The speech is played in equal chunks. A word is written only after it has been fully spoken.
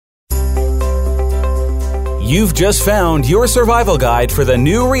You've just found your survival guide for the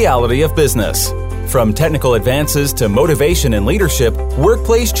new reality of business. From technical advances to motivation and leadership,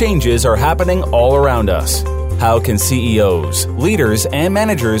 workplace changes are happening all around us. How can CEOs, leaders, and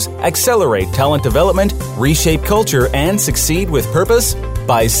managers accelerate talent development, reshape culture, and succeed with purpose?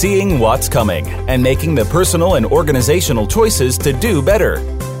 By seeing what's coming and making the personal and organizational choices to do better.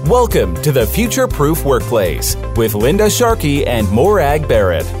 Welcome to the Future Proof Workplace with Linda Sharkey and Morag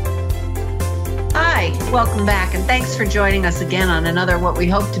Barrett. Hi, welcome back, and thanks for joining us again on another what we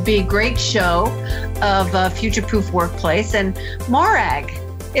hope to be a great show of Future Proof Workplace. And Morag,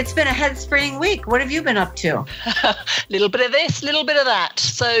 it's been a head-spinning week. What have you been up to? Little bit of this, little bit of that.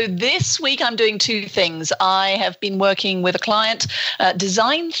 So this week I'm doing two things. I have been working with a client.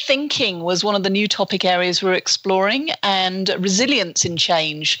 Design thinking was one of the new topic areas we're exploring, and resilience in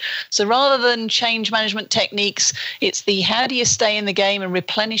change. So rather than change management techniques, it's the how do you stay in the game and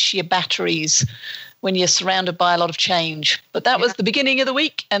replenish your batteries when you're surrounded by a lot of change. But that was the beginning of the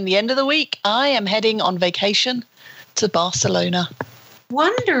week, and the end of the week, I am heading on vacation to Barcelona.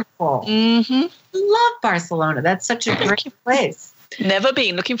 Wonderful. Mm-hmm. Love Barcelona. That's such a great place. Never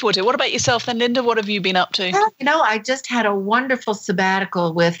been. Looking forward to it. What about yourself then, Linda? What have you been up to? Well, I just had a wonderful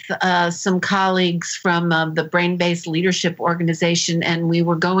sabbatical with some colleagues from the Brain-Based Leadership Organization, and we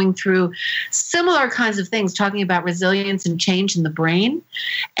were going through similar kinds of things, talking about resilience and change in the brain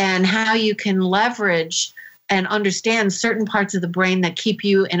and how you can leverage and understand certain parts of the brain that keep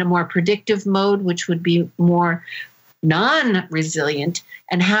you in a more predictive mode, which would be more non-resilient,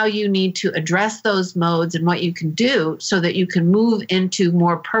 and how you need to address those modes and what you can do so that you can move into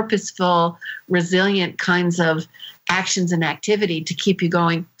more purposeful, resilient kinds of actions and activity to keep you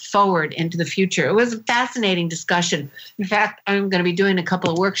going forward into the future. It was a fascinating discussion. In fact, I'm going to be doing a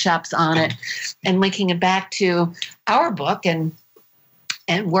couple of workshops on it and linking it back to our book and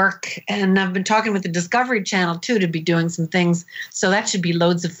work. And I've been talking with the Discovery Channel, too, to be doing some things. So that should be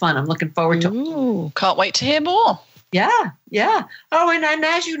loads of fun. I'm looking forward to it. Ooh, can't wait to hear more. Yeah. Oh, and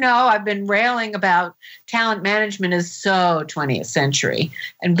as you know, I've been railing about talent management is so 20th century,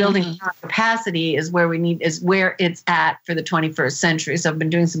 and building capacity is where it's at for the 21st century. So I've been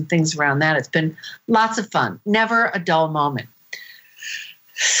doing some things around that. It's been lots of fun. Never a dull moment.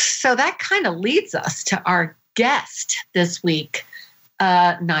 So that kind of leads us to our guest this week,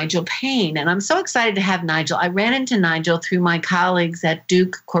 Nigel Paine. And I'm so excited to have Nigel. I ran into Nigel through my colleagues at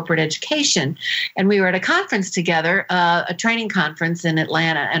Duke Corporate Education, and we were at a conference together, a training conference in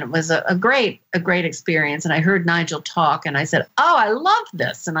Atlanta, and it was a great experience. And I heard Nigel talk, and I said, oh, I love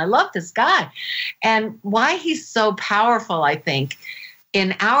this, and I love this guy. And why he's so powerful, I think,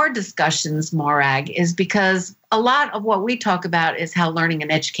 in our discussions, Morag, is because a lot of what we talk about is how learning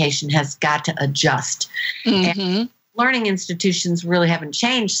and education has got to adjust. And learning institutions really haven't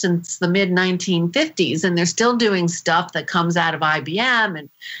changed since the mid-1950s, and they're still doing stuff that comes out of IBM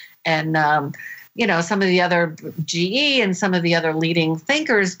and some of the other GE and some of the other leading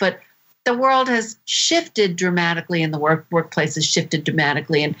thinkers. But the world has shifted dramatically, and the workplace has shifted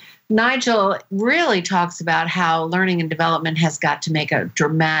dramatically. And Nigel really talks about how learning and development has got to make a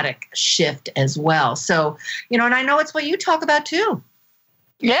dramatic shift as well. So, and I know it's what you talk about too.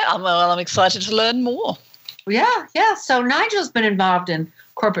 Yeah, I'm excited to learn more. Yeah. So Nigel's been involved in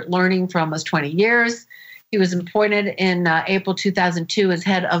corporate learning for almost 20 years. He was appointed in April 2002 as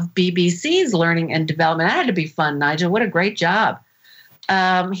head of BBC's learning and development. That had to be fun, Nigel. What a great job.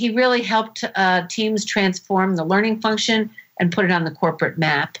 He really helped teams transform the learning function and put it on the corporate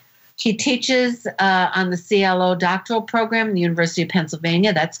map. He teaches on the CLO doctoral program in the University of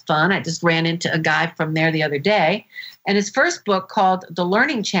Pennsylvania. That's fun. I just ran into a guy from there the other day. And his first book, called The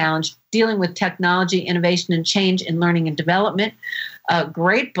Learning Challenge, Dealing with Technology, Innovation, and Change in Learning and Development. A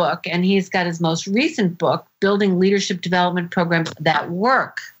great book. And he's got his most recent book, Building Leadership Development Programs That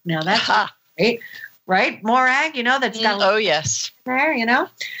Work. Now, that's great. Right? Morag, that's got oh, yes. There,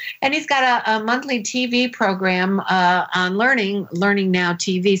 And he's got a monthly TV program on Learning Now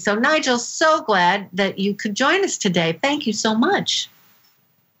TV. So, Nigel, so glad that you could join us today. Thank you so much.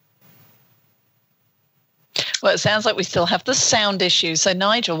 Well, it sounds like we still have the sound issue. So,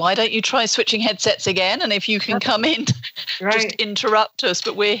 Nigel, why don't you try switching headsets again? And if you can come in, just interrupt us,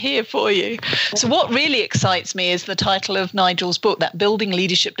 but we're here for you. So what really excites me is the title of Nigel's book, that Building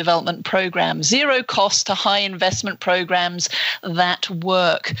Leadership Development Program, Zero Cost to High Investment Programs That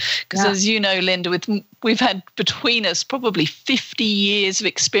Work. Because as you know, Linda, we've had between us probably 50 years of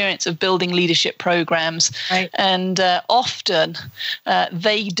experience of building leadership programs. Right. And often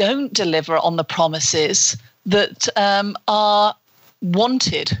they don't deliver on the promises that are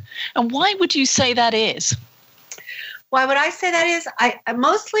wanted. And why would you say that is? Why would I say that is?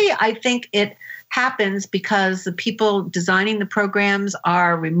 I think it happens because the people designing the programs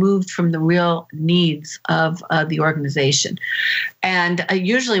are removed from the real needs of the organization. And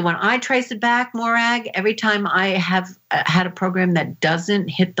usually when I trace it back, Morag, every time I have had a program that doesn't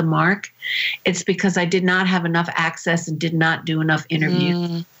hit the mark, it's because I did not have enough access and did not do enough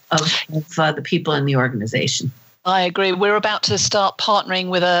interviews of the people in the organization. I agree. We're about to start partnering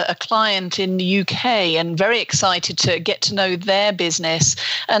with a client in the UK and very excited to get to know their business.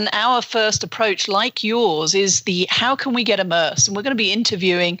 And our first approach, like yours, is how can we get immersed? And we're going to be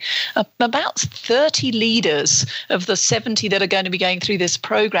interviewing about 30 leaders of the 70 that are going to be going through this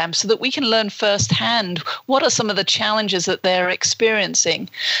program so that we can learn firsthand what are some of the challenges that they're experiencing.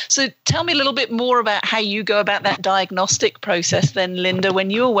 So tell me a little bit more about how you go about that diagnostic process then, Linda,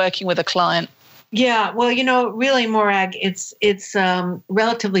 when you're working with a client. Yeah, well, really, Morag, it's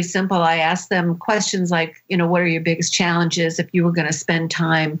relatively simple. I ask them questions like, what are your biggest challenges? If you were going to spend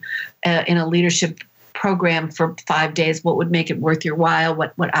time in a leadership program for 5 days, what would make it worth your while?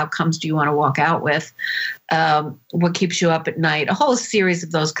 What outcomes do you want to walk out with? What keeps you up at night? A whole series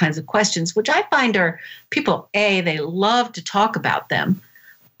of those kinds of questions, which I find are people, they love to talk about them.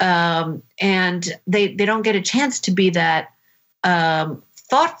 And they don't get a chance to be that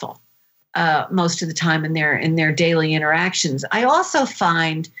thoughtful. Most of the time in their daily interactions. I also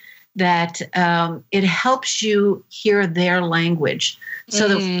find that it helps you hear their language. So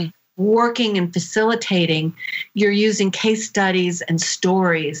that working and facilitating, you're using case studies and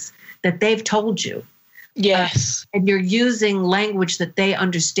stories that they've told you. Yes. And you're using language that they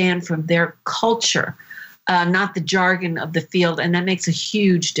understand from their culture, not the jargon of the field. And that makes a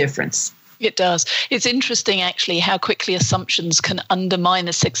huge difference. It does. It's interesting, actually, how quickly assumptions can undermine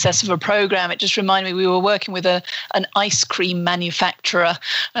the success of a program. It just reminded me, we were working with an ice cream manufacturer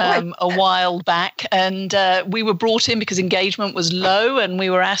a while back, and we were brought in because engagement was low, and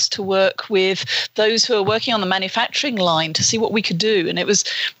we were asked to work with those who are working on the manufacturing line to see what we could do. And it was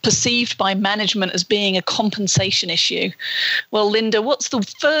perceived by management as being a compensation issue. Well, Linda, what's the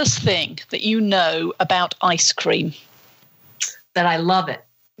first thing that you know about ice cream? That I love it.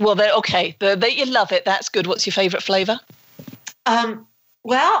 Well, okay. That you love it. That's good. What's your favorite flavor?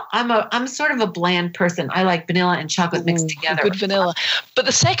 Well, I'm sort of a bland person. I like vanilla and chocolate mixed together. Good vanilla. But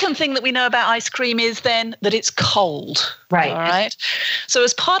the second thing that we know about ice cream is then that it's cold. Right. All right. So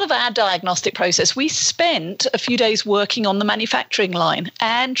as part of our diagnostic process, we spent a few days working on the manufacturing line.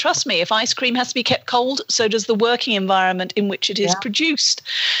 And trust me, if ice cream has to be kept cold, so does the working environment in which it is produced.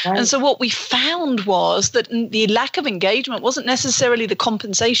 Right. And so what we found was that the lack of engagement wasn't necessarily the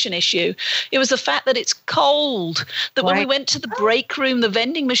compensation issue. It was the fact that it's cold, that when we went to the break room, the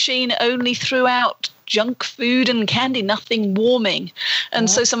vending machine only threw out junk food and candy, nothing warming. And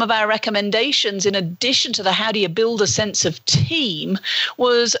so some of our recommendations, in addition to the how do you build a sense of team,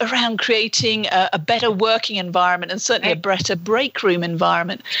 was around creating a better working environment and certainly a better break room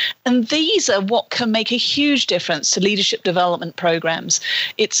environment. And these are what can make a huge difference to leadership development programs.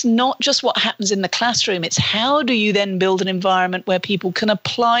 It's not just what happens in the classroom, it's how do you then build an environment where people can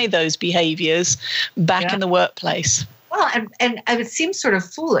apply those behaviors back in the workplace. Well, and it seems sort of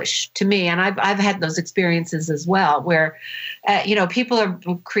foolish to me, and I've had those experiences as well, where people are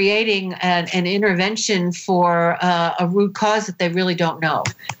creating an intervention for a root cause that they really don't know.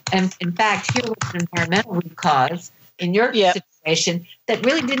 And in fact, here was an environmental root cause in your situation that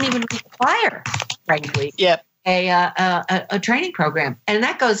really didn't even require, frankly, a training program. And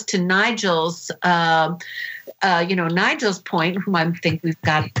that goes to Nigel's, Nigel's point, whom I think we've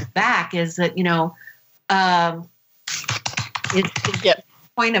got back, is that it's the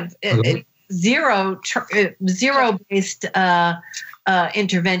point of zero-based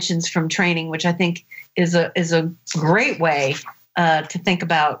interventions from training, which I think is a great way to think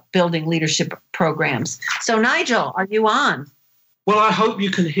about building leadership programs. So, Nigel, are you on? Well, I hope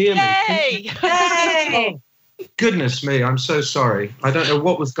you can hear me. Hey! Hey! Goodness me, I'm so sorry. I don't know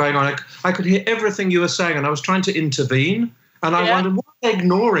what was going on. I could hear everything you were saying, and I was trying to intervene, and I wondered, why are they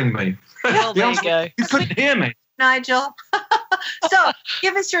ignoring me? Well, there you go. You couldn't hear me. Nigel. So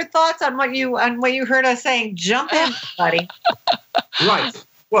give us your thoughts on what you heard us saying. Jump in, buddy. Right.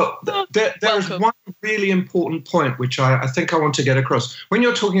 Well, there is one really important point which I think I want to get across. When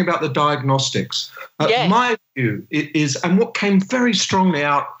you're talking about the diagnostics, my view is, and what came very strongly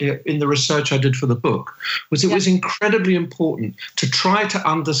out in the research I did for the book, was it was incredibly important to try to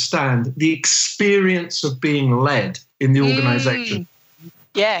understand the experience of being led in the organization.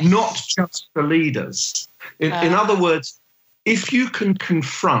 Yes. Not just the leaders. In other words, if you can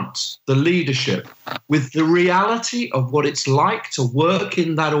confront the leadership with the reality of what it's like to work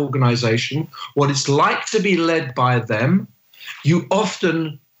in that organization, what it's like to be led by them, you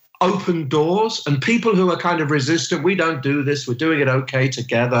often open doors, and people who are kind of resistant, we don't do this, we're doing it okay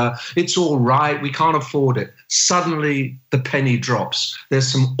together, it's all right, we can't afford it. Suddenly the penny drops. There's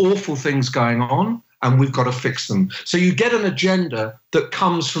some awful things going on, and we've got to fix them. So you get an agenda that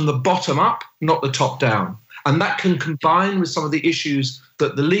comes from the bottom up, not the top down. And that can combine with some of the issues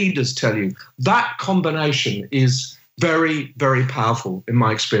that the leaders tell you. That combination is very, very powerful in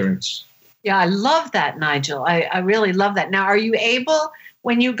my experience. Yeah, I love that, Nigel. I really love that. Now, are you able,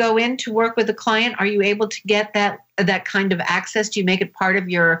 when you go in to work with a client, are you able to get that kind of access? Do you make it part of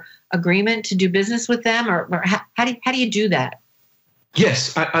your agreement to do business with them? Or how do you do that?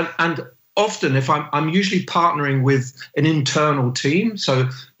 Yes, and often if I'm usually partnering with an internal team, so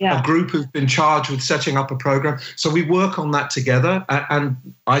a group who's been charged with setting up a program. So we work on that together, and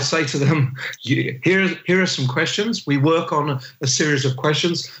I say to them, here are some questions. We work on a series of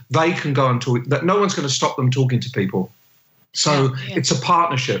questions. They can go and talk. That no one's going to stop them talking to people. So it's a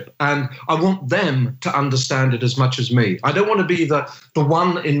partnership, and I want them to understand it as much as me. I don't want to be the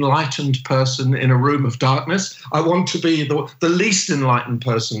one enlightened person in a room of darkness. I want to be the least enlightened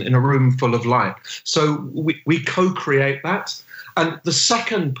person in a room full of light. So we co-create that. And the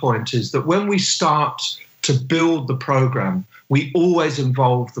second point is that when we start to build the program, we always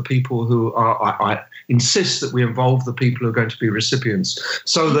involve the people who are, I insist that we involve the people who are going to be recipients,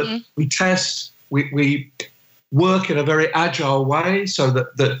 so that we test, we work in a very agile way, so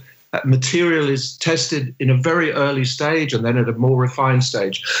that material is tested in a very early stage and then at a more refined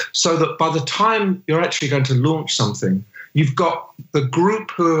stage, so that by the time you're actually going to launch something, you've got the group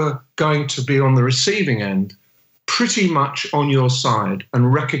who are going to be on the receiving end pretty much on your side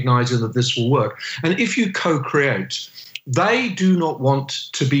and recognizing that this will work. And if you co-create, they do not want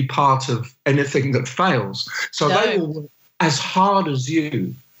to be part of anything that fails. So they will work as hard as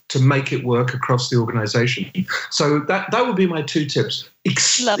you to make it work across the organization. So that would be my two tips.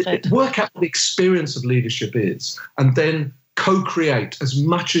 Work out what the experience of leadership is, and then co-create as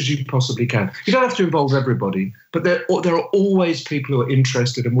much as you possibly can. You don't have to involve everybody, but there are always people who are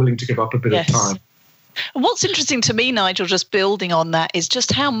interested and willing to give up a bit of time. And what's interesting to me, Nigel, just building on that, is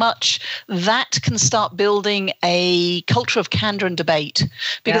just how much that can start building a culture of candor and debate.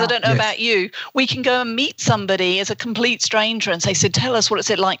 Because I don't know about you, we can go and meet somebody as a complete stranger and say, so tell us, what is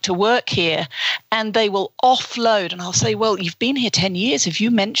it like to work here? And they will offload. And I'll say, well, you've been here 10 years. Have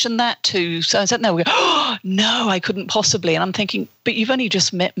you mentioned that to so-and-so? No, we go, oh, no, I couldn't possibly. And I'm thinking, but you've only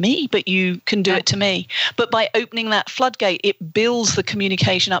just met me, but you can do it to me. But by opening that floodgate, it builds the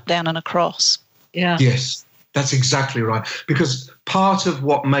communication up, down and across. Yeah. Yes, that's exactly right. Because part of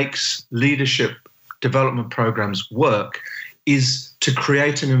what makes leadership development programs work is to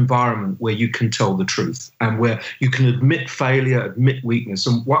create an environment where you can tell the truth and where you can admit failure, admit weakness.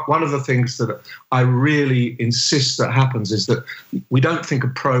 And one of the things that I really insist that happens is that we don't think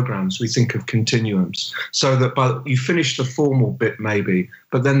of programs, we think of continuums. So that you finish the formal bit maybe,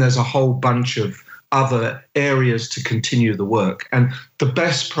 but then there's a whole bunch of other areas to continue the work. And the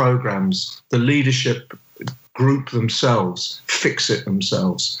best programs, the leadership group themselves, fix it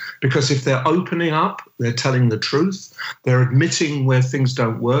themselves. Because if they're opening up, they're telling the truth, they're admitting where things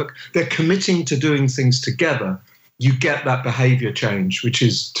don't work, they're committing to doing things together, you get that behavior change, which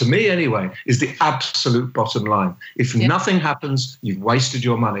is, to me anyway, is the absolute bottom line. If nothing happens, you've wasted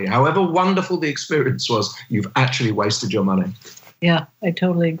your money. However wonderful the experience was, you've actually wasted your money. Yeah, I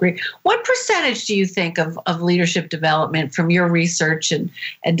totally agree. What percentage do you think of leadership development from your research and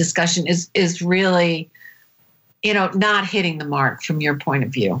discussion is really, not hitting the mark from your point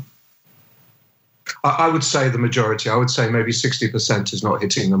of view? I would say the majority. I would say maybe 60% is not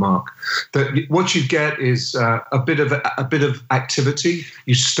hitting the mark. But what you get is a bit of activity.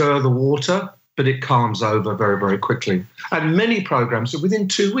 You stir the water, but it calms over very, very quickly. And many programs, within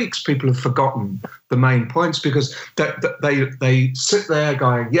 2 weeks, people have forgotten the main points because they sit there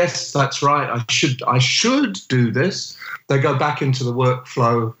going, yes, that's right, I should do this. They go back into the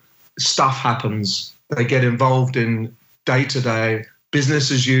workflow, stuff happens, they get involved in day-to-day, business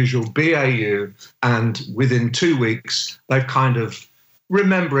as usual, BAU, and within 2 weeks, they've kind of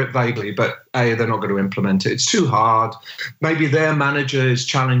remember it vaguely, but they're not going to implement it. It's too hard. Maybe their manager is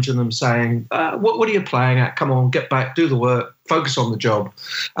challenging them, saying, what are you playing at? Come on, get back, do the work, focus on the job.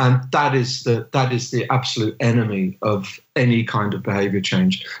 And that is the absolute enemy of any kind of behavior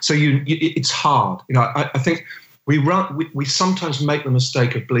change. So it's hard. I think we sometimes make the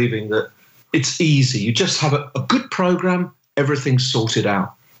mistake of believing that it's easy. You just have a good program, everything's sorted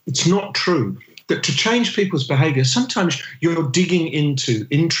out. It's not true. That to change people's behavior, sometimes you're digging into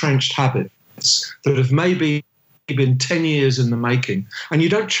entrenched habits that have maybe been 10 years in the making, and you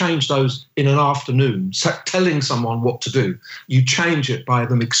don't change those in an afternoon, telling someone what to do. You change it by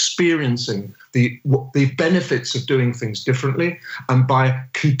them experiencing the benefits of doing things differently, and by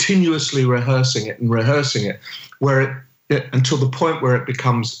continuously rehearsing it until the point where it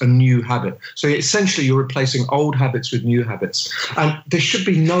becomes a new habit. So essentially you're replacing old habits with new habits. And there should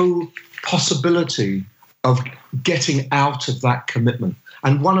be no possibility of getting out of that commitment.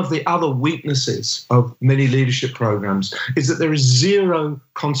 And one of the other weaknesses of many leadership programs is that there is zero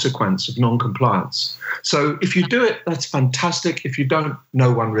consequence of non-compliance. So if you do it, that's fantastic. If you don't,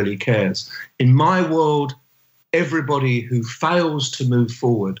 no one really cares. In my world, everybody who fails to move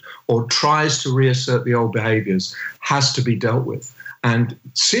forward or tries to reassert the old behaviors has to be dealt with. And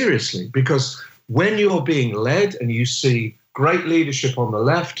seriously, because when you're being led and you see great leadership on the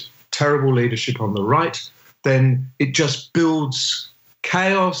left, terrible leadership on the right, then it just builds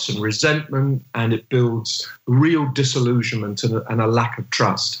chaos and resentment, and it builds real disillusionment and a lack of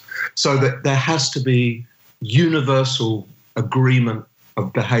trust. So that there has to be universal agreement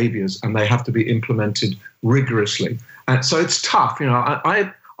of behaviors, and they have to be implemented rigorously. And so it's tough.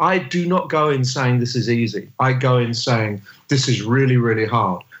 I do not go in saying this is easy. I go in saying this is really, really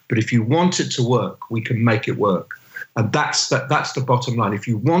hard. But if you want it to work, we can make it work. And that's the bottom line. If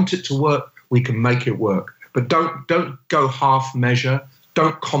you want it to work, we can make it work. But don't go half measure.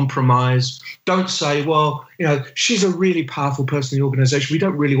 Don't compromise. Don't say, well, she's a really powerful person in the organization. We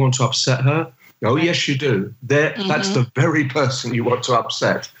don't really want to upset her. Oh, yes, you do. That's the very person you want to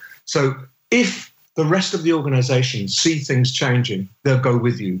upset. So if the rest of the organization see things changing, they'll go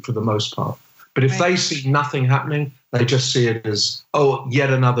with you for the most part. But if they see nothing happening, they just see it as, yet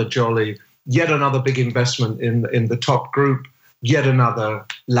another jolly, yet another big investment in the top group, yet another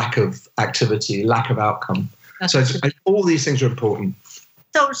lack of activity, lack of outcome. So all these things are important.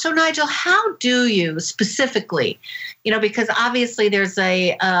 So Nigel, how do you specifically, because obviously there's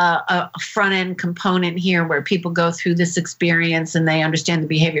a front end component here where people go through this experience and they understand the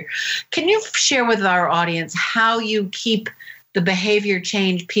behavior. Can you share with our audience how you keep the behavior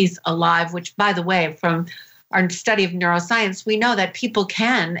change piece alive, which, by the way, from our study of neuroscience, we know that people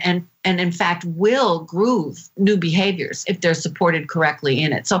can and in fact will groove new behaviors if they're supported correctly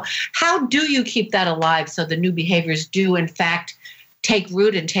in it. So how do you keep that alive so the new behaviors do in fact take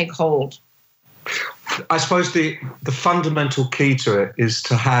root and take hold? I suppose the fundamental key to it is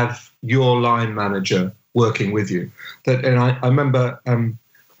to have your line manager working with you. I remember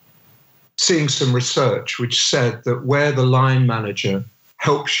seeing some research which said that where the line manager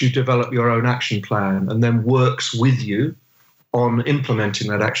helps you develop your own action plan and then works with you on implementing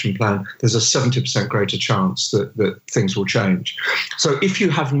that action plan, there's a 70% greater chance that things will change. So if you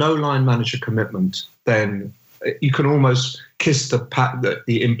have no line manager commitment, then you can almost kiss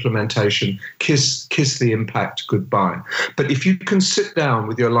the implementation, kiss the impact goodbye. But if you can sit down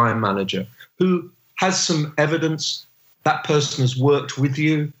with your line manager who has some evidence, that person has worked with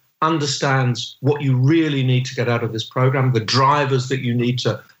you, understands what you really need to get out of this program, the drivers that you need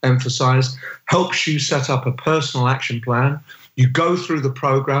to emphasize, helps you set up a personal action plan. You go through the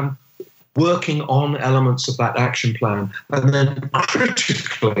program, working on elements of that action plan, and then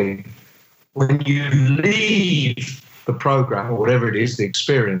critically, when you leave the program or whatever it is, the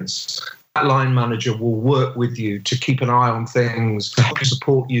experience, that line manager will work with you to keep an eye on things, to help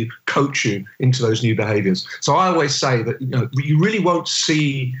support you, coach you into those new behaviors. So I always say that you really won't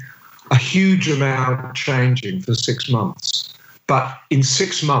see a huge amount changing for 6 months. But in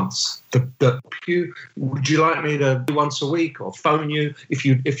 6 months, would you like me to do once a week or phone you? If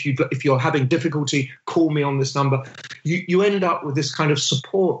you're having difficulty, call me on this number. You end up with this kind of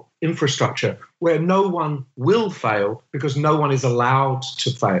support infrastructure where no one will fail because no one is allowed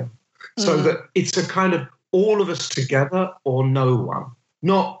to fail. So that it's a kind of all of us together or no one.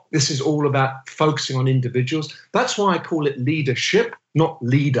 Not this is all about focusing on individuals. That's why I call it leadership, not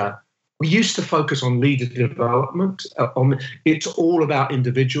leader. We used to focus on leader development. It's all about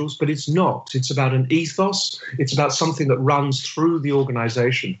individuals, but it's not. It's about an ethos. It's about something that runs through the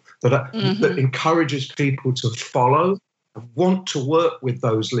organization that encourages people to follow, want to work with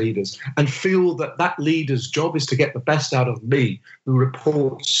those leaders, and feel that that leader's job is to get the best out of me, who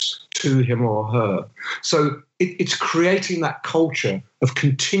reports to him or her. So it's creating that culture of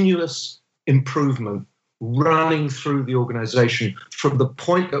continuous improvement running through the organization from the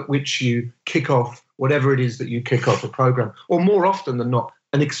point at which you kick off whatever it is that you kick off a program, or more often than not,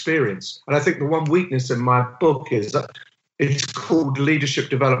 an experience. And I think the one weakness in my book is that it's called leadership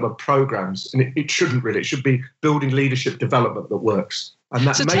development programs, and it shouldn't really. It should be building leadership development that works. And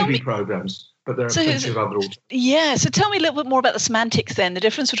that may be programs. but there are plenty of other alternatives. Yeah, so tell me a little bit more about the semantics then, the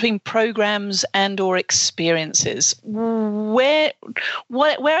difference between programs and or experiences. Where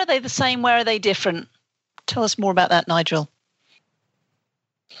are they the same? Where are they different? Tell us more about that, Nigel.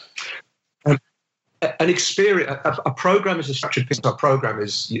 An experience, a program is a structured piece. A program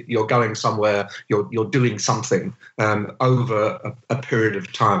is you're going somewhere, you're doing something over a period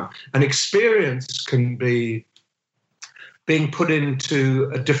of time. An experience can be being put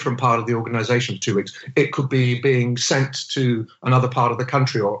into a different part of the organization for 2 weeks. It could be being sent to another part of the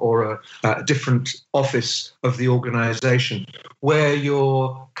country or a different office of the organization where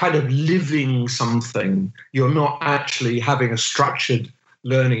you're kind of living something. You're not actually having a structured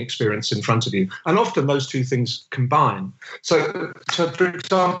learning experience in front of you. And often those two things combine. So for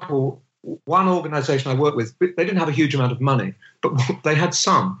example, one organization I worked with, they didn't have a huge amount of money, but they had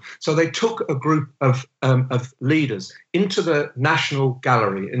some. So they took a group of leaders into the National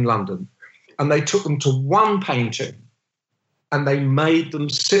Gallery in London, and they took them to one painting, and they made them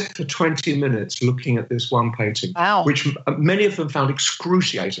sit for 20 minutes looking at this one painting, which many of them found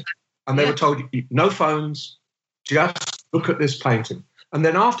excruciating. And they were told, no phones, just look at this painting. And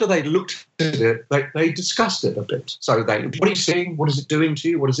then after they looked at it, they discussed it a bit. So what are you seeing? What is it doing to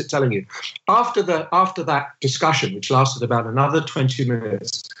you? What is it telling you? After that discussion, which lasted about another 20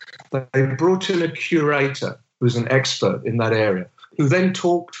 minutes, they brought in a curator who's an expert in that area, who then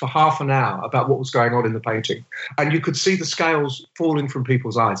talked for half an hour about what was going on in the painting. And you could see the scales falling from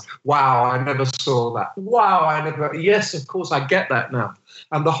people's eyes. Wow, I never saw that. Wow, yes, of course, I get that now.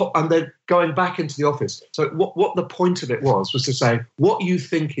 And they're going back into the office. So what the point of it was to say, what you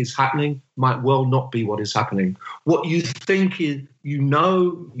think is happening might well not be what is happening. What you think is, you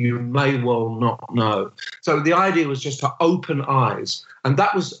may well not know. So the idea was just to open eyes. And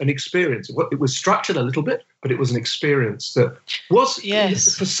that was an experience. It was structured a little bit, but it was an experience that was,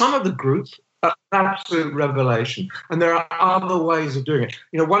 for some of the group, an absolute revelation. And there are other ways of doing it.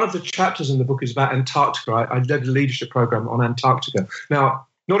 You know, one of the chapters in the book is about Antarctica. I led a leadership program on Antarctica. Now,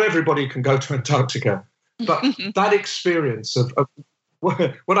 not everybody can go to Antarctica, but that experience of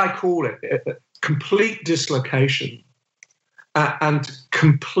what I call it, complete dislocation and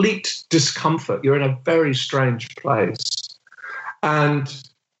complete discomfort. You're in a very strange place. And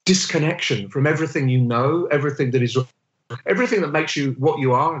disconnection from everything you know, everything that makes you what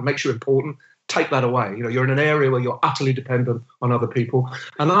you are and makes you important. Take that away. You know, you're in an area where you're utterly dependent on other people.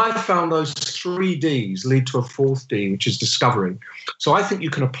 And I found those 3 Ds lead to a 4th D, which is discovery. So I think you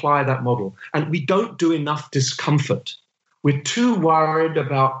can apply that model. And we don't do enough discomfort. We're too worried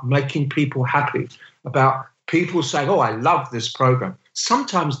about making people happy, about people saying, oh, I love this program.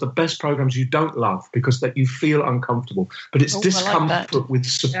 Sometimes the best programs you don't love because that you feel uncomfortable. But it's discomfort with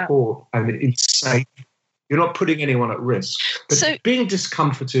support and it's safe. You're not putting anyone at risk. But being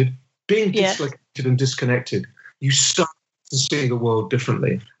discomforted, being dislocated and disconnected, you start to see the world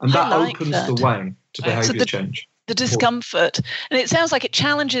differently. And that opens the way to behavior change. The discomfort. And it sounds like it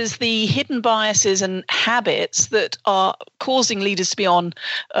challenges the hidden biases and habits that are causing leaders to be on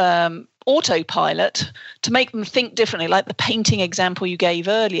autopilot to make them think differently, like the painting example you gave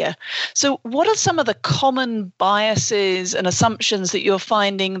earlier. So what are some of the common biases and assumptions that you're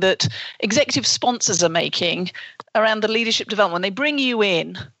finding that executive sponsors are making around the leadership development? When they bring you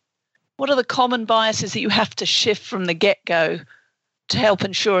in, what are the common biases that you have to shift from the get-go to help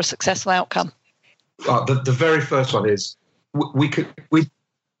ensure a successful outcome? The very first one is the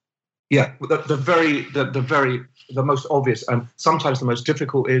most obvious and sometimes the most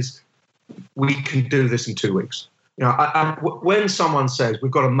difficult is we can do this in 2 weeks. You know, when someone says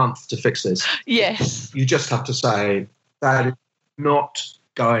we've got a month to fix this, yes, you just have to say that is not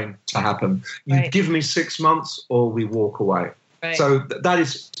going to happen. You give me 6 months or we walk away. Right. So that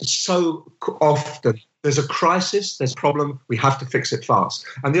is so often there's a crisis, there's a problem, we have to fix it fast.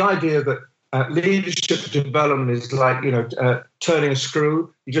 And the idea that leadership development is like, turning a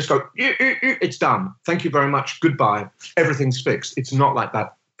screw. You just go, it's done. Thank you very much. Goodbye. Everything's fixed. It's not like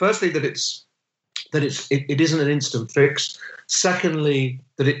that. Firstly, that it isn't an instant fix. Secondly,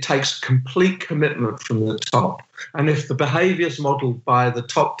 that it takes complete commitment from the top. And if the behaviors modeled by the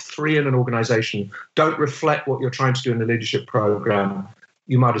top 3 in an organization don't reflect what you're trying to do in the leadership program,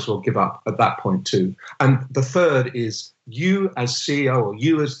 you might as well give up at that point too. And the third is you as CEO or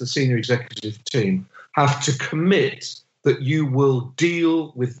you as the senior executive team have to commit that you will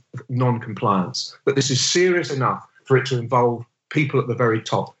deal with non-compliance, that this is serious enough for it to involve people at the very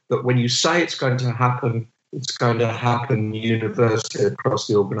top, that when you say it's going to happen universally across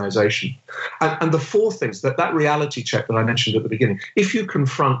the organization. And the fourth thing is that reality check that I mentioned at the beginning, if you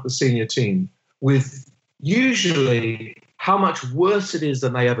confront the senior team with usually how much worse it is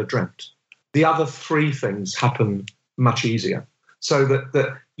than they ever dreamt, the other three things happen much easier. So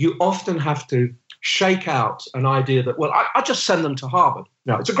that you often have to shake out an idea that, well, I just send them to Harvard.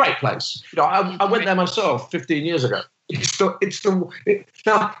 No, it's a great place. I went there myself 15 years ago.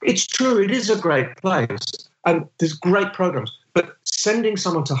 Now, it's true, it is a great place, and there's great programs, but sending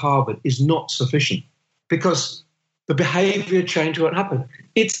someone to Harvard is not sufficient because the behavior change won't happen.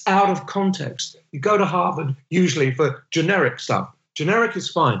 It's out of context. You go to Harvard usually for generic stuff. Generic is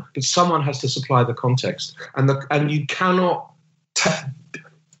fine, but someone has to supply the context, and you cannot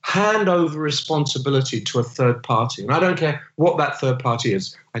hand over responsibility to a third party. And I don't care what that third party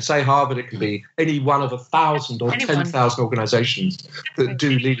is. I say Harvard, it can be any one of 1,000 or 10,000 organizations that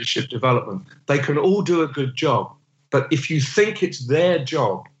do leadership development. They can all do a good job. But if you think it's their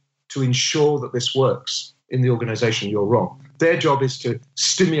job to ensure that this works in the organization, you're wrong. Their job is to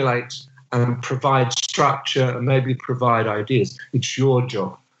stimulate and provide structure and maybe provide ideas. It's your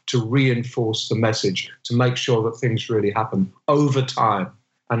job to reinforce the message, to make sure that things really happen over time.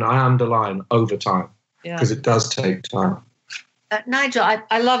 And I underline over time because it does take time. Nigel,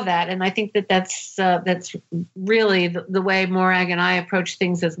 I love that. And I think that's really the way Morag and I approach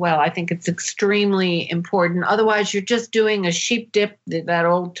things as well. I think it's extremely important. Otherwise, you're just doing a sheep dip, that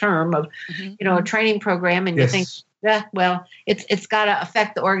old term of, a training program. And you think, well, it's got to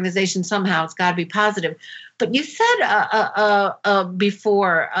affect the organization somehow. It's got to be positive. But you said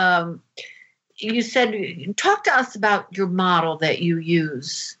before, you said, talk to us about your model that you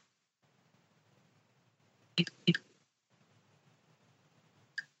use.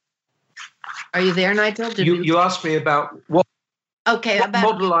 Are you there, Nigel? You asked me about what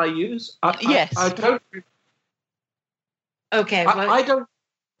model I use. Yes. I don't. Okay. I don't.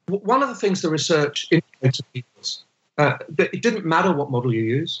 One of the things the research indicates to people is that it didn't matter what model you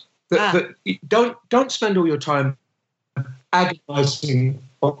use. That don't spend all your time agonizing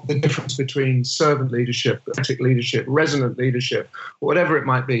on the difference between servant leadership, ethic leadership, resonant leadership, whatever it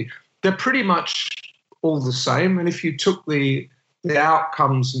might be. They're pretty much all the same. And if you took the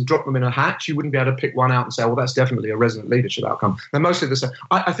outcomes and dropped them in a hat, you wouldn't be able to pick one out and say, well, that's definitely a resonant leadership outcome. They're mostly the same.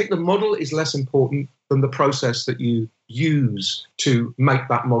 I think the model is less important than the process that you use to make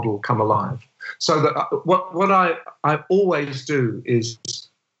that model come alive. So that what I always do is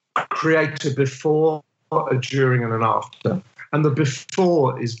create a before, a during, and an after. And the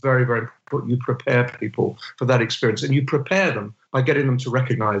before is very, very important. You prepare people for that experience, and you prepare them by getting them to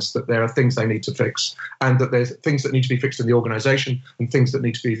recognize that there are things they need to fix, and that there's things that need to be fixed in the organization and things that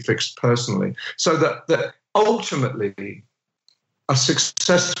need to be fixed personally. So that ultimately a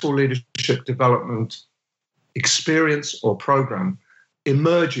successful leadership development experience or program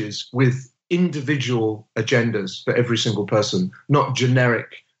emerges with individual agendas for every single person, not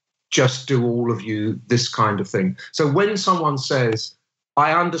generic, just do all of you this kind of thing. So when someone says,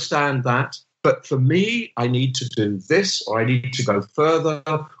 I understand that, but for me, I need to do this, or I need to go further,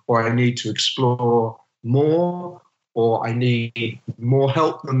 or I need to explore more, or I need more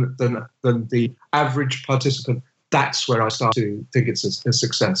help than the average participant, that's where I start to think it's a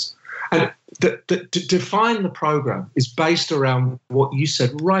success. And to define the program is based around what you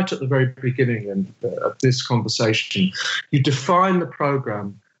said right at the very beginning of this conversation. You define the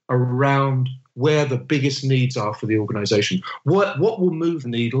program around where the biggest needs are for the organization. What will move the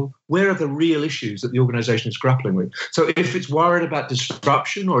needle? Where are the real issues that the organization is grappling with? So if it's worried about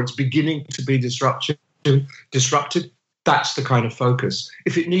disruption or it's beginning to be disrupted, that's the kind of focus.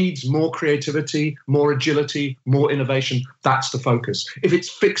 If it needs more creativity, more agility, more innovation, that's the focus. If it's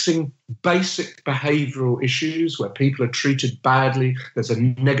fixing basic behavioral issues where people are treated badly, there's a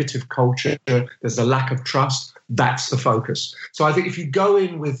negative culture, there's a lack of trust, that's the focus. So I think if you go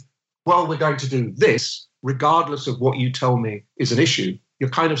in with, well, we're going to do this, regardless of what you tell me is an issue,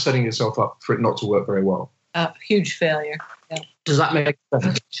 you're kind of setting yourself up for it not to work very well. Huge failure. Yeah. Does that make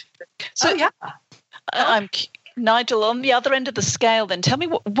sense? So I'm Nigel, on the other end of the scale, then tell me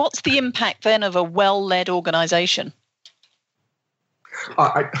what's the impact then of a well-led organization?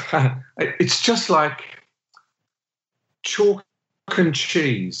 It's just like chalk and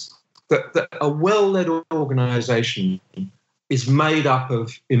cheese. That a well-led organization is made up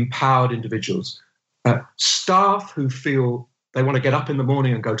of empowered individuals, staff who feel they want to get up in the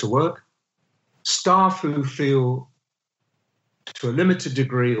morning and go to work, staff who feel to a limited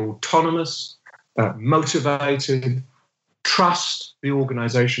degree autonomous, motivated, trust the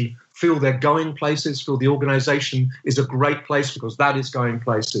organization, feel they're going places, feel the organization is a great place because that is going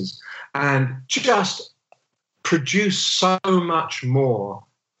places, and just produce so much more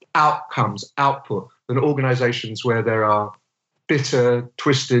outcomes, output, than organizations where there are bitter,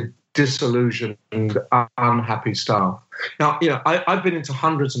 twisted disillusioned, unhappy staff. Now, I've been into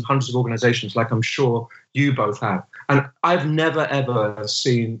hundreds and hundreds of organizations, like I'm sure you both have, and I've never, ever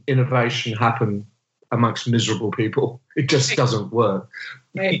seen innovation happen amongst miserable people. It just doesn't work.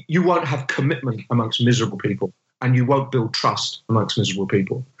 Right. You won't have commitment amongst miserable people, and you won't build trust amongst miserable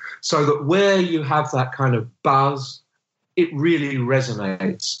people. So that where you have that kind of buzz, it really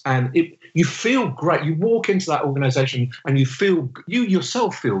resonates, and you feel great. You walk into that organization and you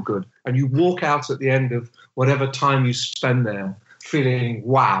yourself feel good, and you walk out at the end of whatever time you spend there feeling,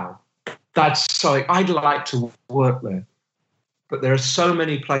 wow, that's so, I'd like to work there. But there are so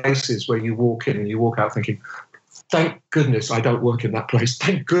many places where you walk in and you walk out thinking, thank goodness I don't work in that place.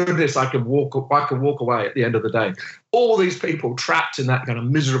 Thank goodness I can walk away at the end of the day. All these people trapped in that kind of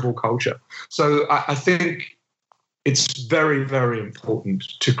miserable culture. So I think it's very, very important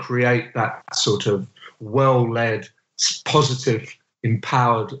to create that sort of well-led, positive,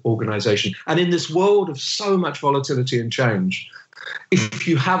 empowered organization. And in this world of so much volatility and change, if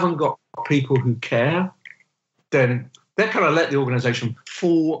you haven't got people who care, then they kind of let the organization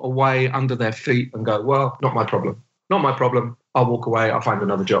fall away under their feet and go, well, not my problem. Not my problem. I'll walk away. I'll find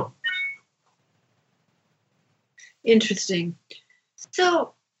another job. Interesting.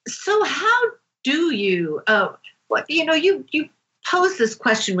 So how do you, you pose this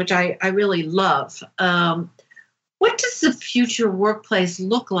question, which I really love. What does the future workplace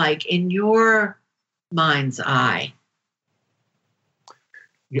look like in your mind's eye?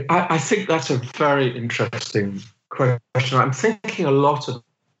 Yeah, I think that's a very interesting question. I'm thinking a lot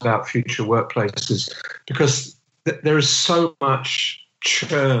about future workplaces because there is so much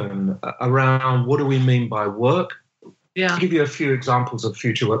churn around what do we mean by work. Yeah. I'll give you a few examples of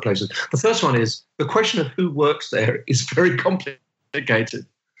future workplaces. The first one is the question of who works there is very complicated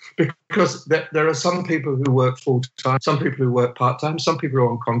because there are some people who work full-time, some people who work part-time, some people who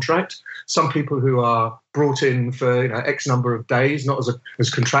are on contract, some people who are brought in for X number of days, not as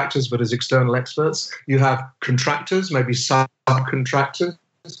contractors, but as external experts. You have contractors, maybe subcontractors.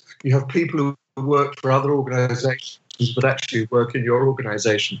 You have people who work for other organizations but actually work in your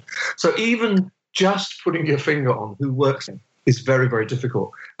organization. So even just putting your finger on who works there is very, very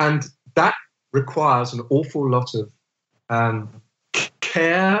difficult. And that requires an awful lot of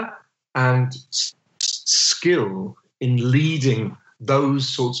care and skill in leading those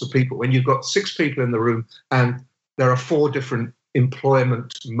sorts of people. When you've got 6 people in the room and there are 4 different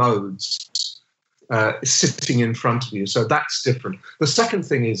employment modes sitting in front of you. So that's different. The second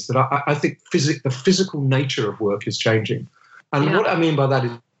thing is that I think the physical nature of work is changing. And what I mean by that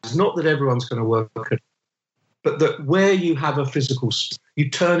is not that everyone's going to work, but that where you have a physical, you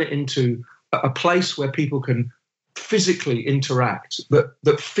turn it into a place where people can physically interact,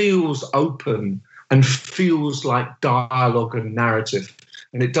 that feels open and feels like dialogue and narrative.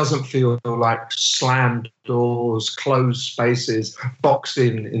 And it doesn't feel like slammed doors, closed spaces,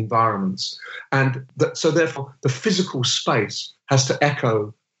 boxed-in environments. And so therefore, the physical space has to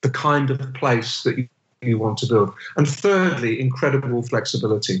echo the kind of place that you want to build. And thirdly, incredible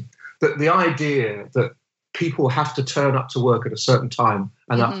flexibility. That the idea that people have to turn up to work at a certain time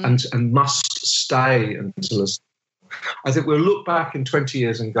and must stay until I think we'll look back in 20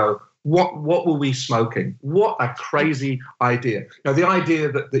 years and go, what were we smoking? What a crazy idea. Now, the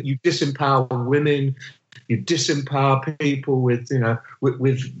idea that you disempower women, you disempower people with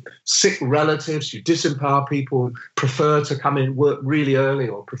sick relatives, you disempower people who prefer to come in, work really early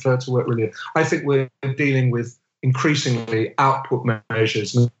or prefer to work really early. I think we're dealing with increasingly output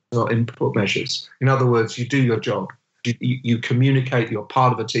measures, not input measures. In other words, you do your job. You communicate, you're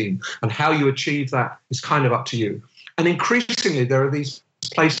part of a team. And how you achieve that is kind of up to you. And increasingly, there are these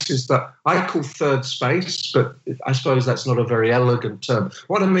places that I call third space, but I suppose that's not a very elegant term.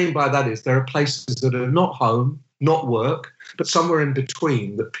 What I mean by that is there are places that are not home, not work, but somewhere in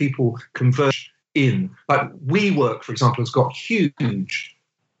between that people converge in. Like WeWork, for example, has got huge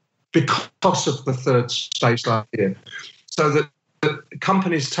because of the third space idea. So that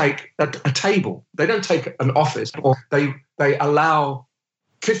companies take a table. They don't take an office, or they allow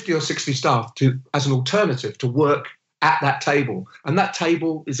 50 or 60 staff to, as an alternative, to work at that table. And that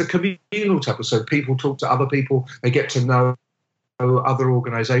table is a communal table. So people talk to other people, they get to know other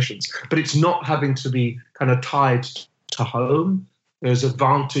organizations. But it's not having to be kind of tied to home. There's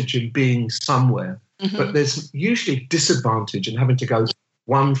advantage in being somewhere. Mm-hmm. But there's usually disadvantage in having to go to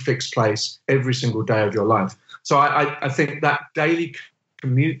one fixed place every single day of your life. So I think that daily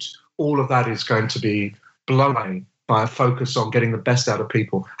commute, all of that is going to be blown away by a focus on getting the best out of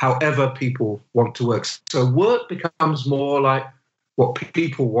people, however people want to work. So work becomes more like what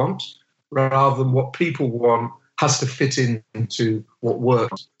people want rather than what people want, has to fit into what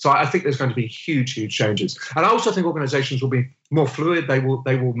works. So I think there's going to be huge, huge changes. And I also think organizations will be more fluid. They will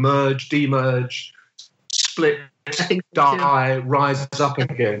merge, demerge, split, die, rise up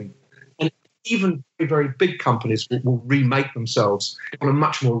again. And even very, very big companies will remake themselves on a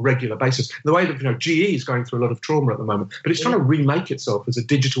much more regular basis. The way that GE is going through a lot of trauma at the moment, but it's trying to remake itself as a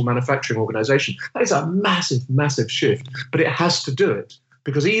digital manufacturing organization. That is a massive, massive shift, but it has to do it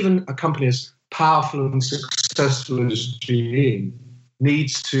because even a company as powerful and successful as GE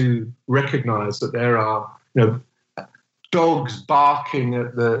needs to recognize that there are dogs barking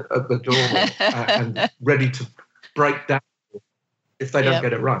at the door and ready to break down if they don't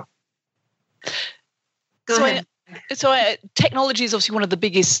get it right. Go ahead. Technology is obviously one of the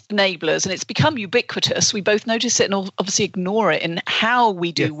biggest enablers, and it's become ubiquitous. We both notice it and obviously ignore it in how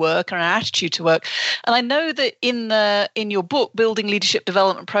we do work and our attitude to work. And I know that in your book, Building Leadership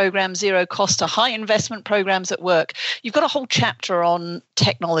Development Programs, Zero Cost to High Investment Programs at Work, you've got a whole chapter on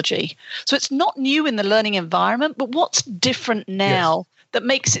technology. So it's not new in the learning environment, but what's different now that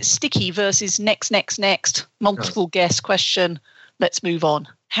makes it sticky versus next, multiple guess question, let's move on?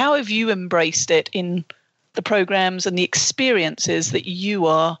 How have you embraced it in the programs and the experiences that you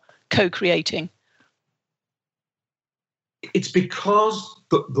are co-creating? It's because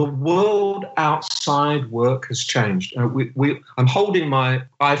the world outside work has changed. I'm holding my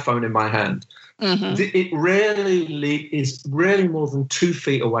iPhone in my hand. Mm-hmm. It is rarely more than 2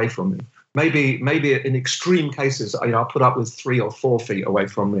 feet away from me. Maybe in extreme cases, I'll put up with 3 or 4 feet away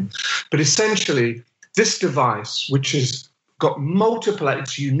from me. But essentially, this device, which is got multiple,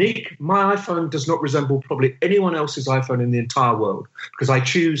 it's unique. My iPhone does not resemble probably anyone else's iPhone in the entire world because I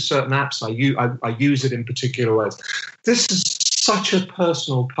choose certain apps. I use it in particular ways. This is such a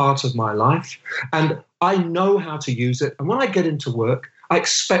personal part of my life, and I know how to use it. And when I get into work, I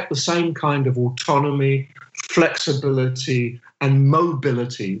expect the same kind of autonomy, flexibility, and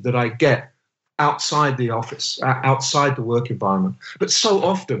mobility that I get outside the office, outside the work environment. But so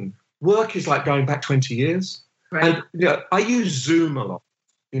often, work is like going back 20 years. Right. And I use Zoom a lot,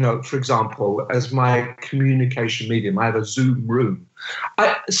 for example, as my communication medium. I have a Zoom room.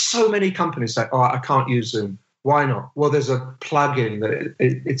 So many companies say, I can't use Zoom. Why not? Well, there's a plugin.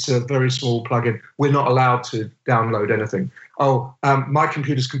 It's a very small plugin. We're not allowed to download anything. My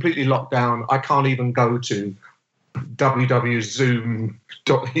computer's completely locked down. I can't even go to www.zoom.us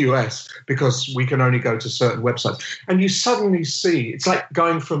because we can only go to certain websites. And you suddenly see it's like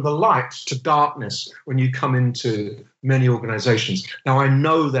going from the light to darkness when you come into many organizations. Now, I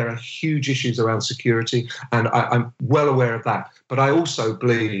know there are huge issues around security, and I'm well aware of that. But I also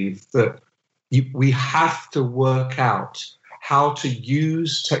believe that we have to work out how to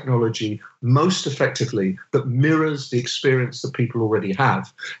use technology most effectively that mirrors the experience that people already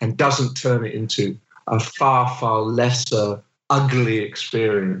have and doesn't turn it into a far, far lesser, ugly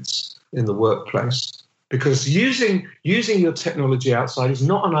experience in the workplace. Because using your technology outside is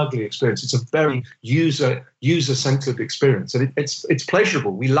not an ugly experience. It's a very user-centered experience. And it's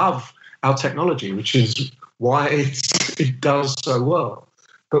pleasurable. We love our technology, which is why it does so well.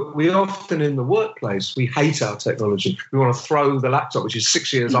 But we often in the workplace, we hate our technology. We want to throw the laptop, which is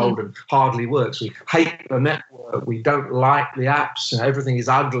 6 years old and hardly works. We hate the network. We don't like the apps. Everything is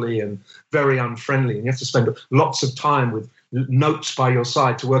ugly and very unfriendly. And you have to spend lots of time with notes by your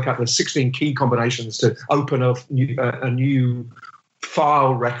side to work out the 16 key combinations to open a new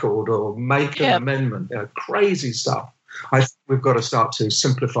file record or make an amendment. Crazy stuff. I think we've got to start to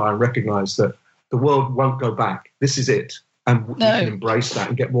simplify and recognize that the world won't go back. This is it. And we can embrace that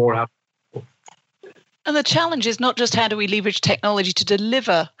and get more out of it. And the challenge is not just how do we leverage technology to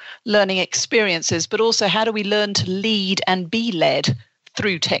deliver learning experiences, but also how do we learn to lead and be led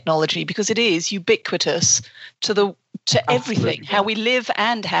through technology, because it is ubiquitous to everything, how we live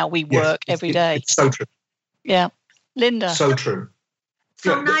and how we work every day. It's so true. Yeah. Linda. So true.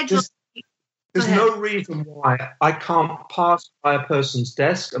 So Nigel, there's no reason why I can't pass by a person's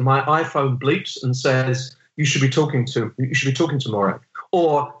desk and my iPhone bleeps and says, you should be talking to Morag,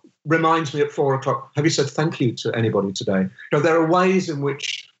 or reminds me at 4:00, have you said thank you to anybody today? There are ways in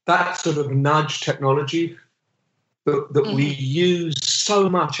which that sort of nudge technology that we use so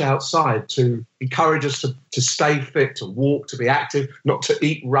much outside to encourage us to stay fit, to walk, to be active, not to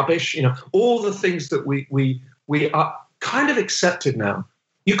eat rubbish, all the things that we are kind of accepted now.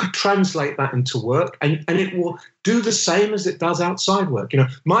 You could translate that into work and it will do the same as it does outside work.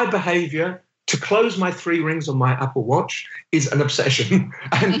 My behavior to close my 3 rings on my Apple Watch is an obsession.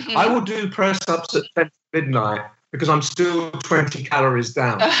 And I will do press-ups at 10 midnight because I'm still 20 calories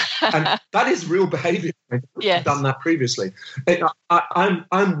down. And that is real behavior. I've done that previously.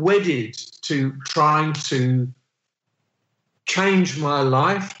 I'm wedded to trying to change my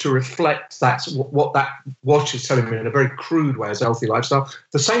life to reflect that's what that watch is telling me in a very crude way as a healthy lifestyle.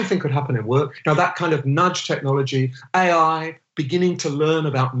 The same thing could happen in work. Now, that kind of nudge technology, AI, beginning to learn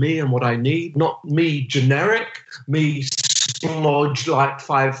about me and what I need, not me generic, me splodge like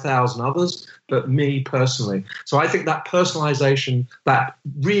 5,000 others, but me personally. So I think that personalization, that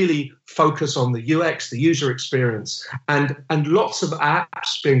really focus on the UX, the user experience, and lots of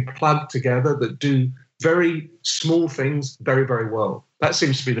apps being plugged together that do very small things very, very well. That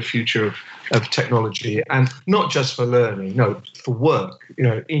seems to be the future of technology, and not just for learning, no, for work,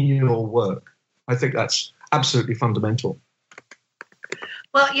 in your work. I think that's absolutely fundamental.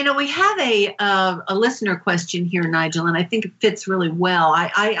 Well, we have a listener question here, Nigel, and I think it fits really well.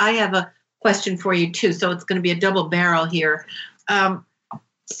 I have a question for you too, so it's going to be a double barrel here.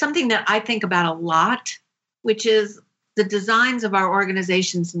 Something that I think about a lot, which is the designs of our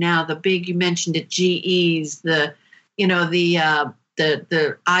organizations now. The big, you mentioned it, GEs, the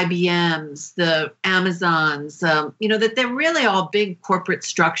IBMs, the Amazons. That they're really all big corporate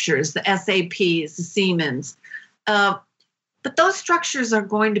structures. The SAPs, the Siemens. But those structures are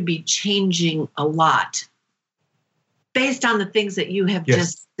going to be changing a lot based on the things that you have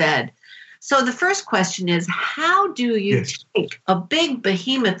just said. So the first question is, how do you take a big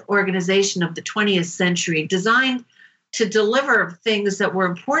behemoth organization of the 20th century designed to deliver things that were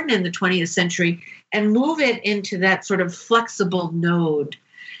important in the 20th century and move it into that sort of flexible node?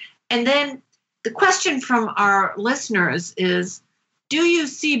 And then the question from our listeners is, do you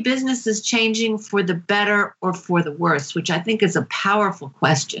see businesses changing for the better or for the worse? Which I think is a powerful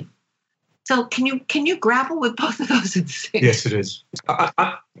question. So can you grapple with both of those at the same time? Yes, it is.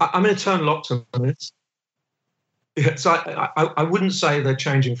 I'm going to turn lots on this. Yeah, so I wouldn't say they're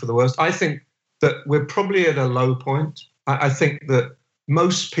changing for the worst. I think that we're probably at a low point. I think that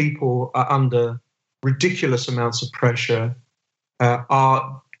most people are under ridiculous amounts of pressure,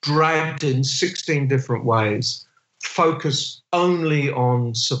 are dragged in 16 different ways, focus only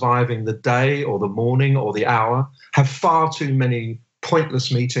on surviving the day or the morning or the hour, have far too many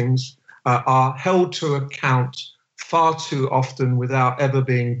pointless meetings, are held to account far too often without ever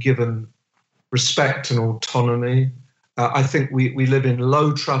being given respect and autonomy. I think we live in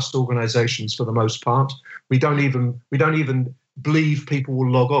low trust organizations for the most part. We don't even believe people will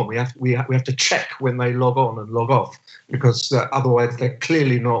log on. We have to check when they log on and log off, because otherwise they're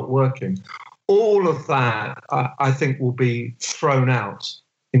clearly not working. All of that, I think, will be thrown out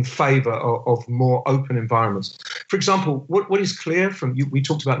in favor of more open environments. For example, what is clear from we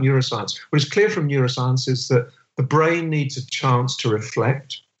talked about neuroscience. What is clear from neuroscience is that the brain needs a chance to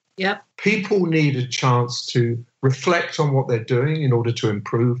reflect. Yep. People need a chance to reflect on what they're doing in order to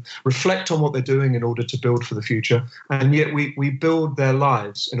improve, reflect on what they're doing in order to build for the future. And yet we build their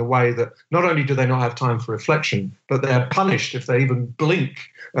lives in a way that not only do they not have time for reflection, but they're punished if they even blink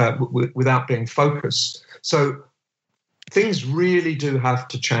without being focused. So things really do have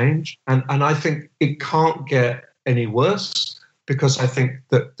to change. And I think it can't get any worse, because I think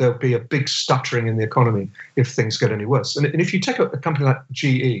that there'll be a big stuttering in the economy if things get any worse. And if you take a company like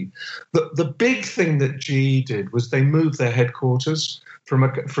GE, the big thing that GE did was they moved their headquarters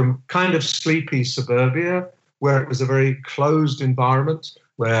from kind of sleepy suburbia, where it was a very closed environment,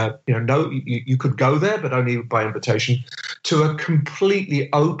 where you could go there but only by invitation, to a completely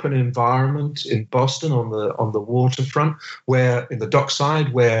open environment in Boston on the waterfront, where in the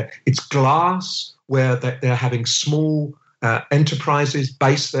dockside, where it's glass, where they're having small enterprises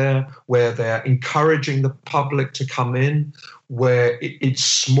based there, where they're encouraging the public to come in, where it's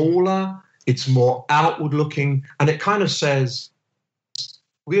smaller, it's more outward looking, and it kind of says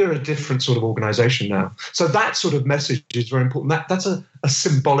we're a different sort of organization now. So that sort of message is very important. That's a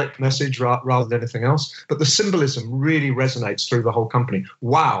symbolic message rather than anything else, but the symbolism really resonates through the whole company.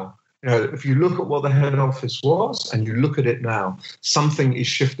 Wow. If you look at what the head office was and you look at it now, something is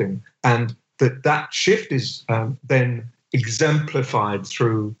shifting, and that shift is then exemplified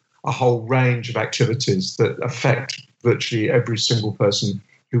through a whole range of activities that affect virtually every single person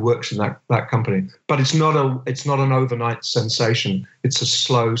who works in that company. But it's not an overnight sensation. It's a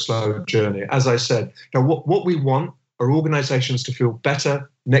slow journey. As I said, what we want are organizations to feel better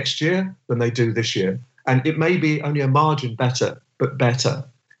next year than they do this year. And it may be only a margin better, but better.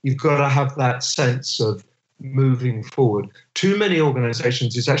 You've got to have that sense of moving forward. Too many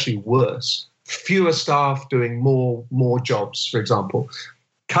organizations is actually worse. Fewer staff doing more jobs, for example,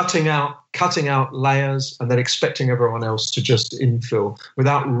 cutting out layers and then expecting everyone else to just infill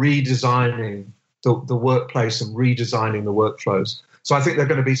without redesigning the workplace and redesigning the workflows. So I think there are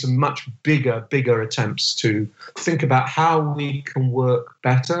going to be some much bigger attempts to think about how we can work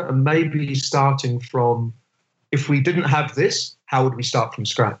better, and maybe starting from if we didn't have this, how would we start from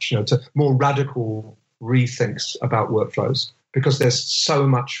scratch? To more radical rethinks about workflows, because there's so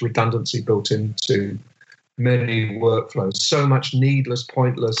much redundancy built into many workflows, so much needless,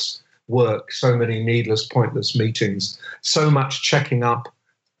 pointless work, so many needless, pointless meetings, so much checking up,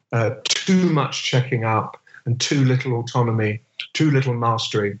 too much checking up, and too little autonomy, too little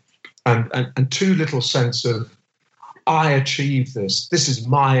mastery, and too little sense of, I achieve this. This is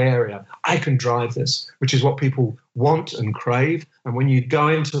my area. I can drive this, which is what people want and crave. And when you go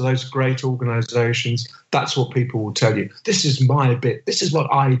into those great organizations, that's what people will tell you. This is my bit. This is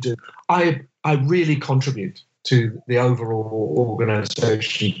what I do. I really contribute to the overall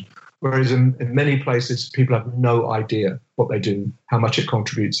organization. Whereas in many places, people have no idea what they do, how much it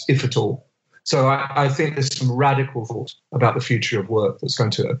contributes, if at all. So I think there's some radical thought about the future of work that's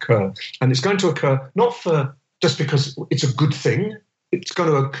going to occur. And it's going to occur not for just because it's a good thing. It's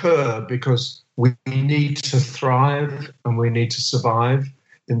going to occur because we need to thrive and we need to survive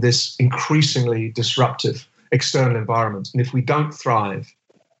in this increasingly disruptive external environment. And if we don't thrive,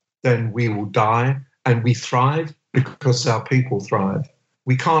 then we will die. And we thrive because our people thrive.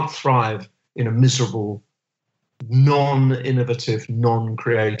 We can't thrive in a miserable, non-innovative,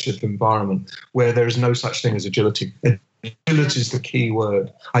 non-creative environment where there is no such thing as agility. Agility is the key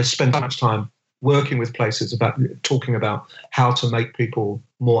word. I spend so much time working with places about talking about how to make people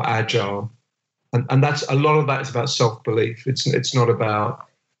more agile. And that's a lot of that is about self-belief. It's not about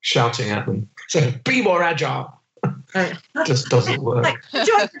shouting at them. So be more agile. It just doesn't work. Like,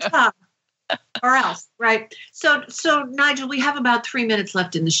 join the club or else, right? So Nigel, we have about 3 minutes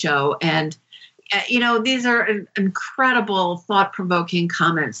left in the show. And, these are incredible, thought-provoking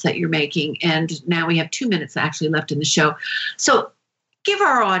comments that you're making. And now we have 2 minutes actually left in the show. So give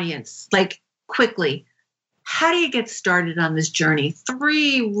our audience, quickly, how do you get started on this journey?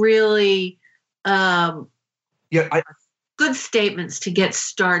 3 really good statements to get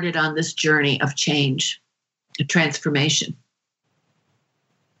started on this journey of change, of transformation.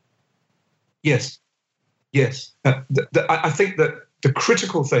 Yes. I think that the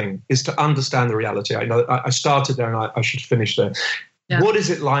critical thing is to understand the reality. I know I started there and I should finish there. Yeah. What is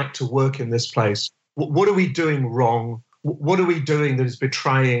it like to work in this place? What are we doing wrong? What are we doing that is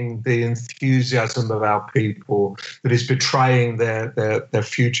betraying the enthusiasm of our people, that is betraying their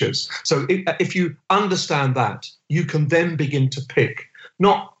futures? So if you understand that, you can then begin to pick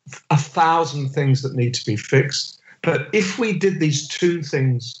not 1,000 things that need to be fixed, but if we did these 2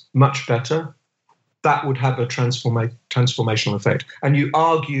 things much better, that would have a transformational effect. And you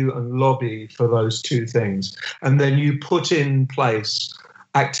argue and lobby for those 2 things. And then you put in place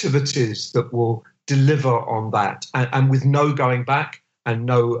activities that will deliver on that, and with no going back and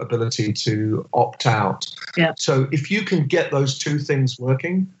no ability to opt out. Yeah. So if you can get those 2 things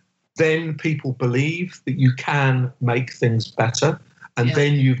working, then people believe that you can make things better, and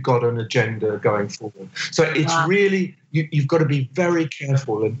then you've got an agenda going forward. So it's really, you've got to be very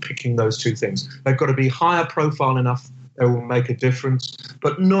careful in picking those 2 things. They've got to be higher profile enough they will make a difference,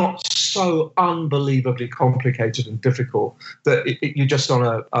 but not so unbelievably complicated and difficult that you're just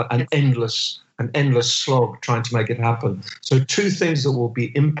on an endless slog trying to make it happen. So 2 things that will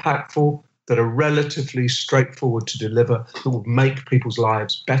be impactful, that are relatively straightforward to deliver, that will make people's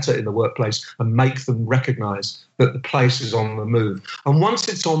lives better in the workplace and make them recognize that the place is on the move. And once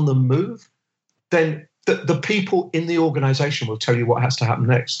it's on the move, then the people in the organization will tell you what has to happen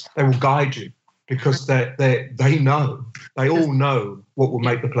next. They will guide you because they know, they all know what will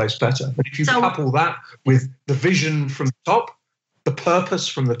make the place better. But if you couple that with the vision from the top, the purpose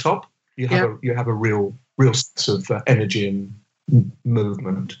from the top, you have a real sense of energy and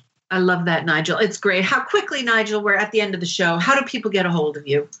movement. I love that, Nigel. It's great. How quickly, Nigel, we're at the end of the show. How do people get a hold of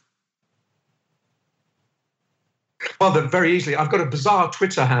you? Well, very easily. I've got a bizarre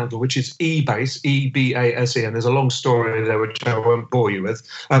Twitter handle, which is eBase, E-B-A-S-E, and there's a long story there which I won't bore you with.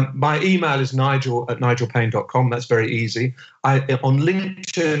 My email is nigel@nigelpaine.com. That's very easy. On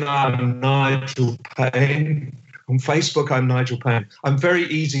LinkedIn, I'm Nigel Paine. On Facebook, I'm Nigel Paine. I'm very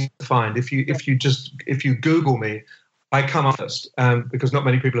easy to find. If you Google me, I come up first because not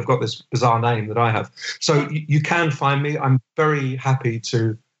many people have got this bizarre name that I have. So you can find me. I'm very happy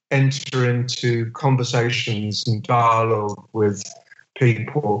to enter into conversations and dialogue with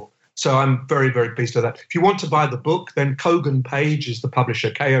people. So I'm very, very pleased with that. If you want to buy the book, then Kogan Page is the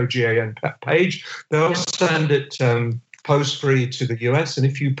publisher, Kogan Page. They'll send it post-free to the US. And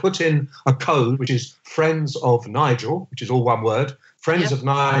if you put in a code, which is Friends of Nigel, which is all one word, Friends of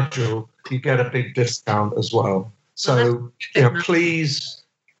Nigel, you get a big discount as well. So, please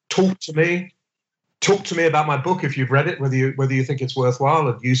talk to me. talk to me about my book if you've read it, whether you think it's worthwhile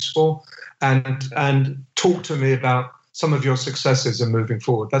and useful, and talk to me about some of your successes and moving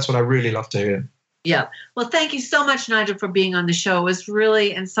forward. That's what I really love to hear. Yeah. Well, thank you so much, Nigel, for being on the show. It was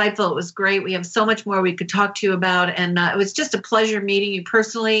really insightful. It was great. We have so much more we could talk to you about. And it was just a pleasure meeting you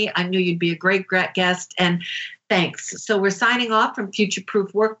personally. I knew you'd be a great guest. And thanks. So we're signing off from Future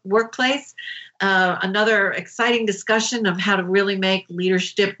Proof Workplace. Another exciting discussion of how to really make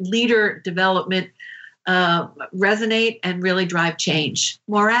leader development resonate and really drive change.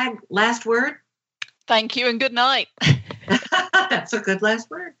 Morag, last word? Thank you and good night. That's a good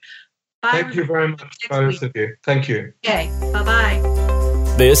last word. Bye. Thank you very much, both of you. Thank you. Okay, bye-bye.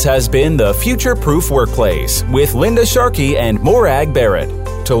 This has been the Future Proof Workplace with Linda Sharkey and Morag Barrett.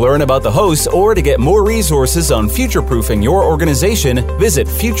 To learn about the hosts or to get more resources on future-proofing your organization, visit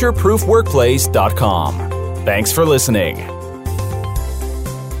futureproofworkplace.com. Thanks for listening.